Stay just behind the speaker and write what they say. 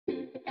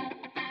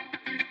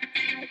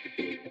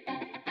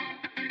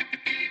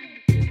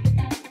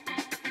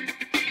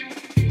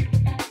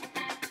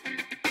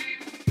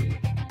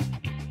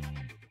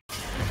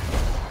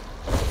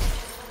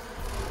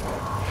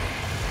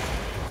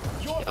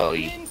Oh,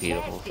 you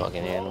beautiful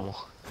fucking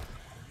animal.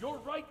 Your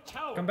right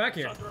tower Come back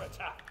here. is under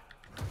attack.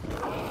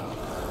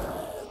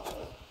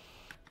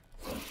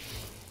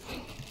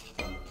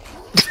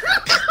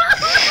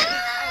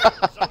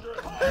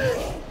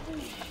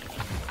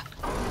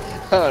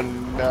 Oh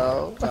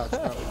no.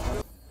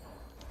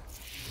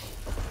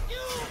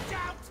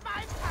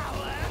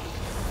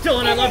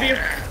 Dylan, I love you.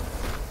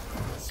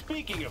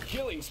 Speaking of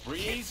killing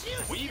sprees,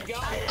 we've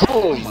got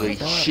Holy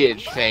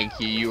shit, thank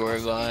you, you are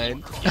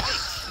mine.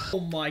 Oh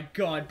my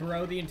god,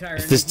 bro, the entire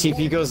If this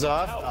TP goes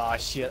off, oh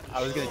shit,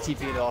 I was gonna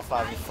TP into all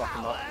 5 and fuck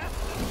them up.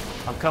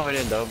 I'm coming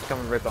in though, I'm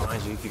coming right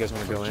behind you if you guys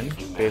wanna go in.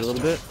 Bait a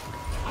little bit.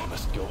 I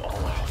must go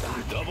all out.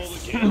 Double the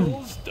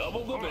kills,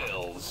 double the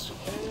bills.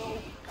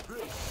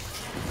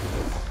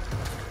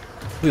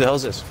 Who the hell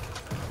is this?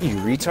 You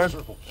retard?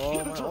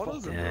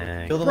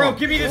 Bro,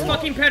 give me this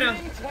fucking penta.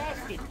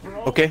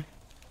 Okay.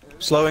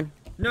 Slowing.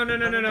 No,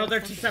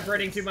 they're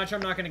separating too much, I'm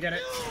not gonna get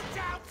it.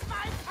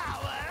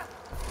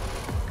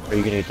 Are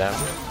you gonna hit that?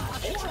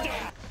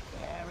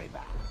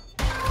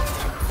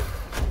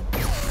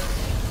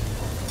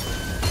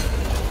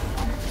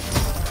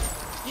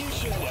 You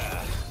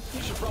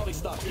should probably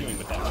stop doing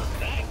with that.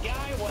 That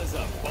guy was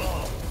a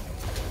bum.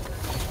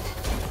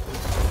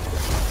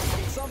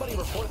 Can somebody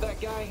report that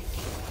guy?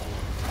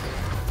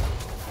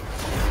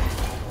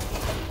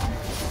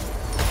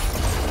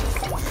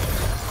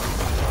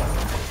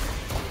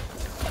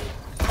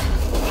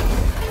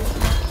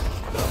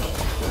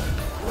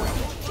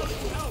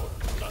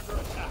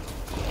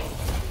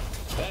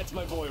 That's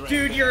my boy right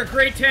Dude, you're a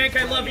great tank,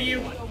 I love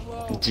you.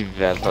 Dude,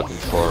 that fucking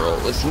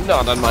 4-0 was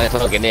not on my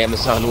fucking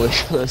Amazon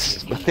wish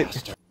list,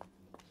 but...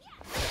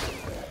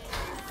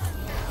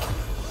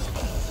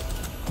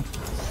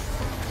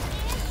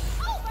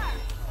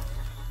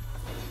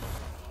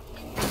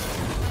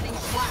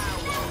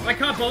 I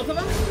caught both of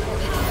them?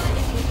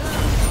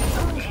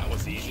 That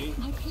was easy.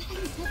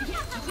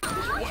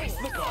 Twice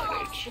the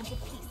carnage.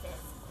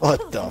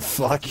 What the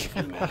fuck?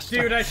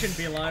 Dude, I shouldn't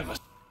be alive.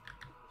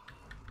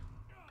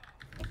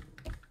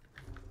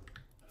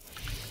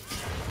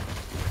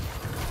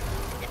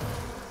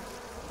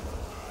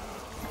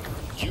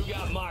 You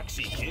got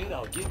Moxie, kid.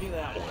 I'll give you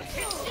that one.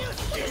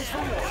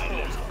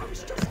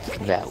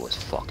 That was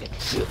fucking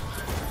good.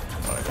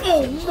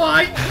 Oh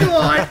my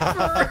god,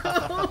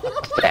 bro!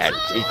 That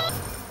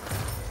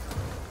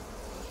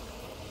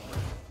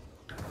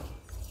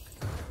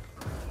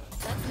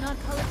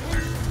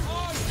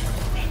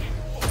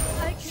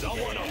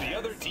Someone on the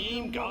other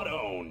team got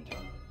owned.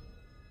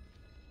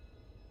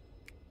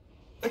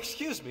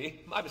 Excuse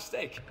me, my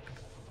mistake.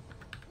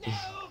 No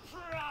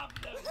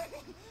problem.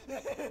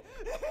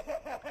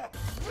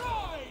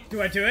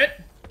 Do I do it?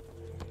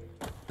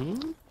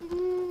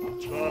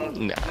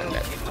 Nah.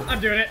 I'm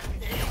doing it.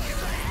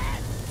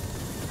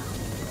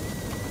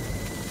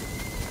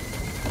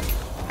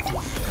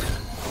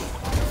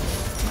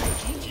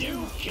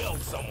 You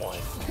killed someone.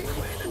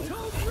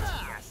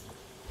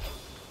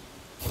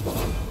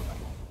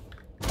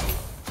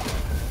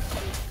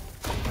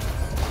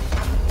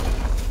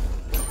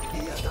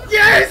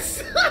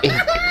 Yes! It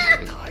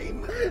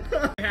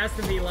has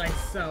to be like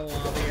so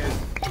obvious.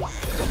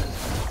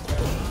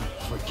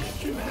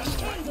 Forgive you,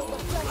 master.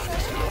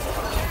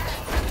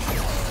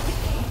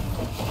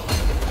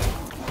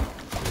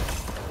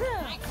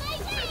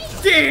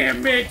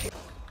 Damn it!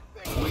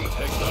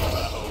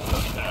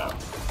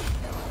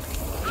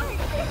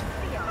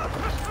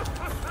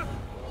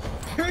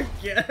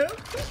 Yeah.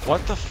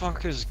 What the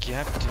fuck is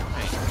Gap doing?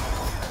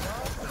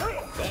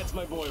 That's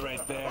my boy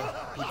right there.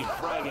 He can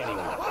frag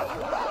anyone.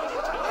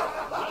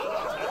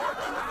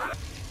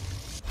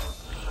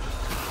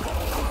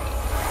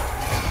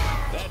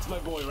 That's my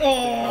boy right there.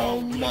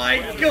 Oh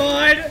my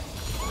god!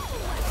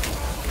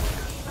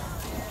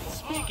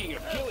 Speaking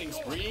of killing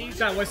sprees,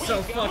 That was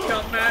so fucked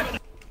up, Matt.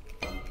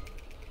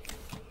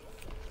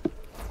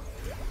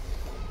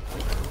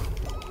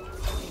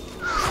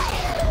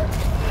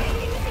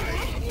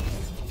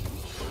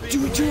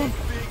 Do it to him!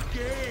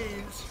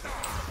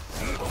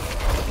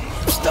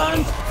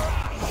 Stunned!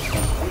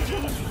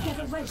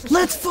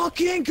 Let's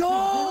fucking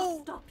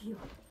go!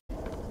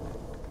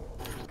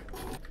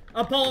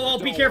 Apollo,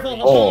 be careful.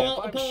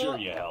 Oh. I'm sure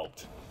you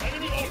helped.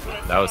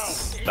 That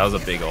was a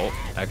big ult,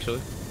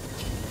 actually.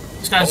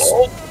 This guy's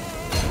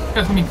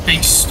gonna be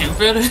big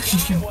stupid.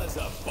 Was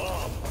a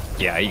bum.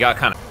 Yeah, he got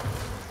kind of.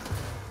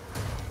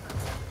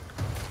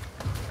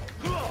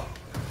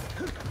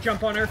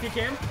 Jump on her if you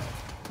can.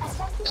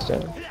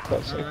 Stone.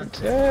 12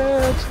 seconds.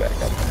 It's back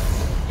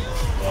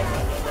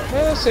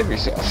up. Save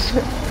yourself.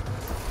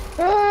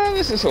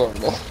 This is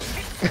horrible.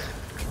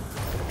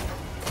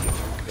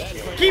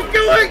 Keep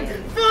going!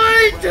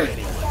 Fight!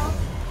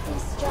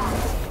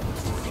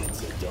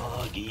 It's a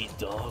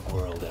dog-eat-dog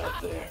world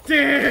out there.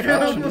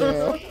 Damn!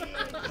 No.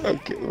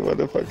 Okay, what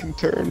a fucking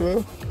turn,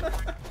 bro.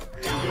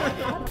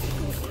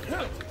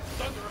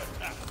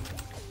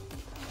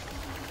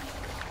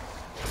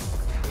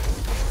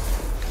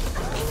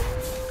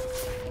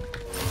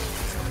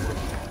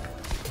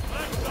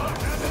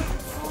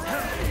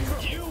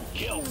 You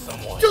killed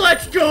someone.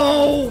 Let's go!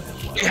 go!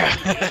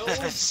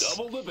 Yes.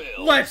 Double the bills.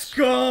 Let's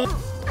go!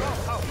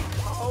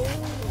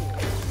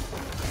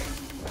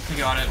 You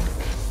got it.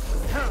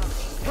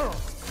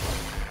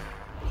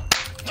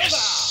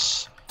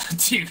 Yes!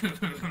 Dude.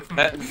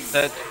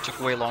 That took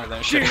way longer than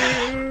it should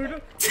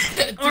have.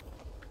 Dude!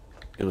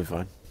 You'll be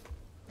fine.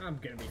 I'm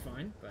gonna be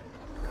fine, but...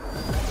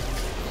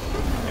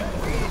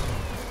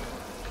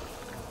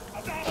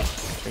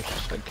 It's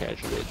just like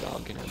casually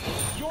dogging him.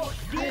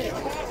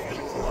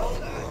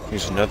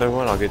 Here's another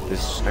one. I'll get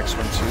this next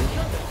one too.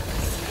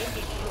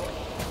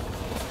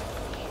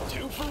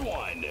 2 for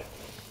 1.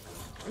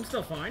 I'm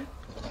still fine.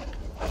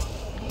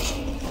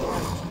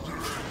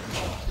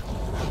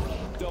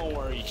 Don't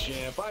worry,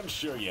 champ. I'm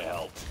sure you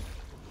helped.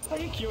 Are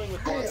you queuing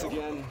with bots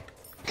again?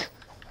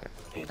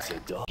 It's a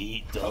dog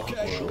eat dog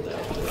world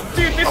out there.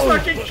 Dude, this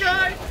fucking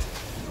guy!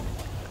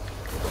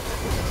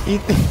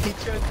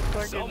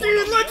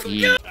 Dude, let's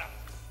go!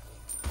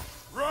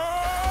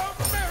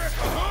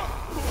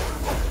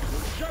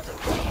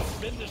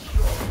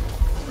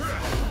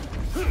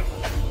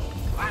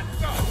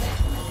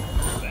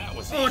 That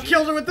was Oh, I easy.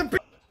 killed her with the...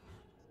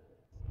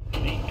 The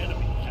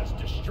enemy has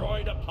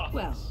destroyed a puppet.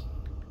 Well,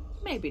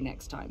 maybe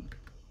next time.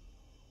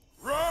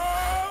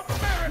 Now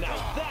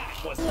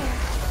that was...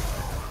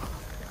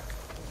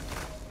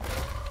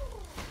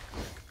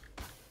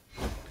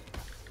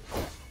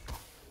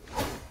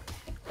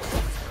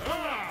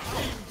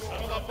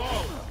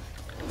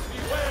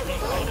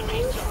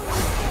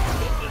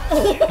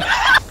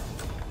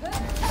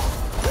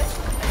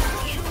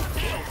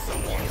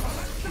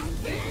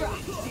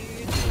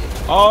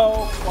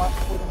 Oh,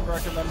 I wouldn't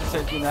recommend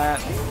taking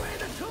that.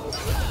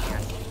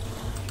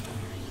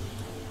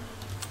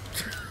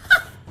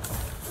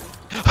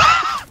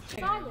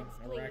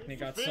 Arachne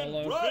got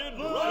soloed.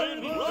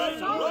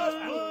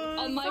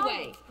 On my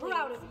way.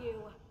 Proud of you.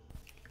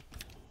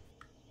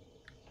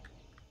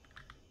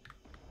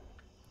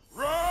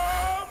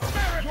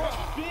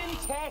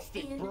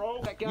 Fantastic,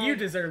 bro. You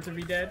deserve to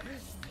be dead.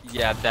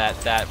 Yeah,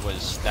 that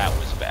was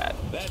bad.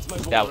 That's my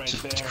boy That right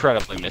was there.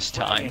 incredibly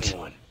mistimed.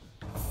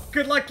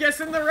 Good luck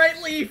guessing the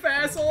right leaf,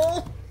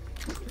 asshole!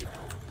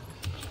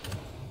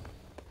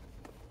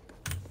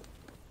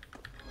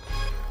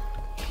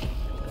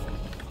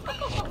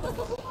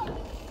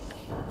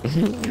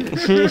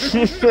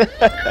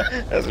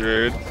 That's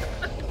rude.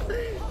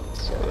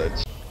 So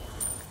that's...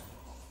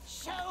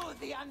 Show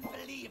the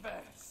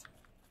unbelievers.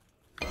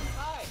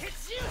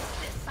 It's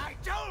useless, I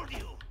told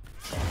you.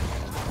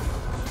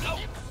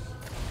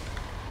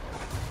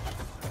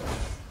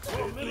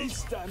 At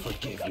least I'm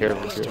forgiven.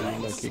 Careful,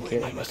 like you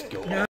can. I must go.